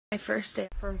My first day,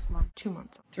 first month, 2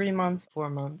 months, 3 months, 4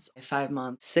 months, 5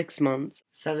 months, 6 months,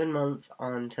 7 months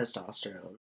on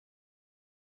testosterone.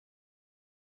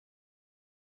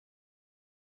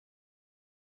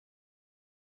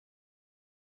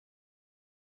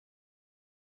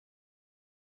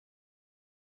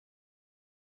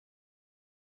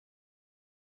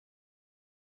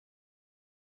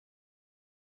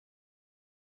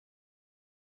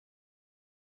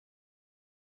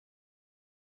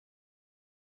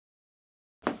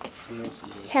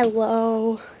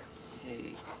 Hello.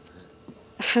 Hey,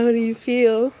 How do you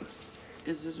feel?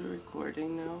 is it a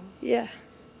recording now? Yeah.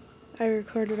 I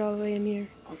recorded all the way in here.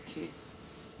 Okay.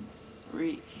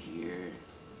 Right here,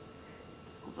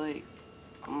 like,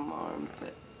 my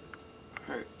armpit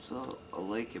hurts, so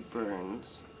like it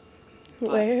burns. But,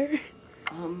 Where?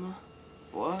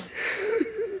 what?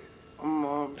 My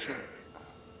armpit.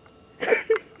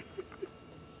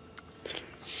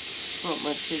 But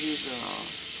my titties are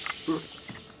off.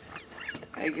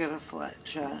 I got a flat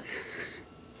chest.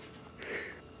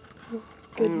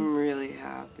 I'm really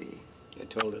happy. I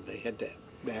told her they had that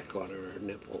back on her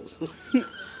nipples. I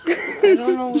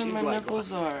don't know where my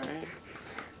nipples are.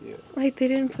 Yeah. Like they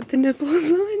didn't put the nipples on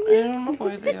you? I don't know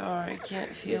where they are. I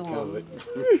can't feel them.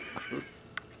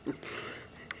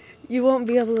 You won't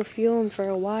be able to feel them for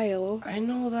a while. I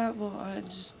know that, but I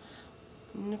just...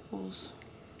 nipples.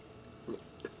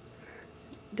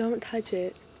 Don't touch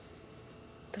it.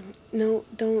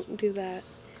 Don't do that.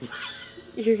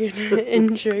 You're gonna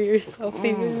injure yourself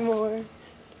even more.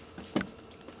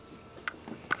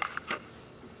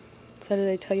 So did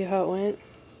they tell you how it went?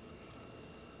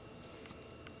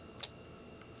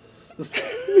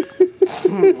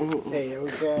 Hey,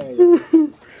 okay.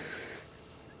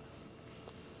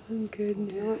 I'm good. Can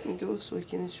you let me go so I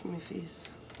can itch my face?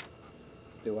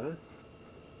 Do what?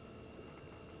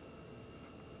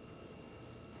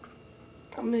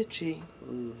 I'm itchy.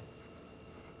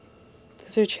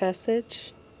 Does your chest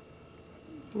itch?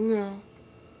 No.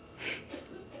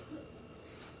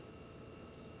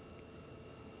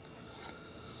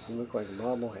 You look like a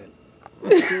bobblehead.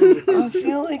 I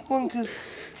feel like one cause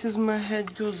my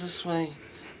head goes this way.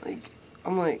 Like,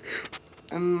 I'm like,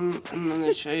 and then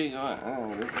the show you go,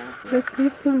 oh. This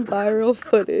is some viral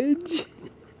footage.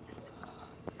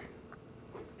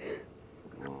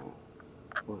 Whoa.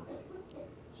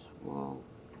 Whoa.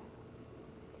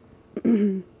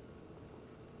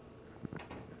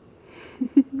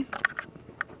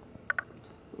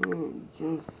 You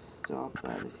can stop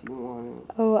that if you want it.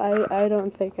 Oh, I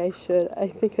don't think I should. I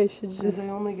think I should just... Because I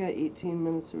only got 18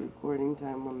 minutes of recording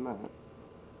time on that.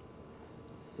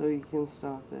 So you can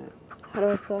stop it. How do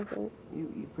I stop it?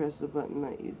 You press the button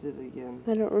that you did again.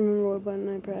 I don't remember what button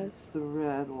I pressed. It's the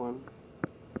red one.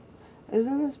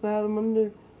 Isn't this bad? I'm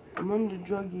under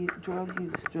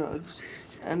drugs,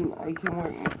 and I can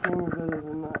work my camera better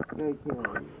than that guy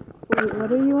can. Wait,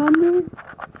 what are you under?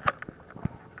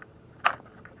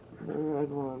 The red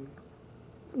one.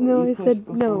 No, I said,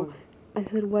 before. no. I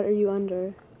said, what are you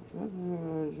under?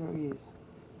 Druggies.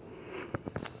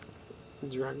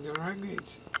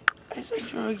 Druggies. I said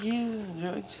druggies,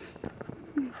 drugs.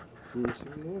 Yes,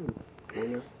 you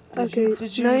did. Okay,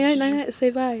 Did you, night, say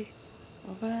bye.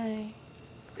 Bye-bye.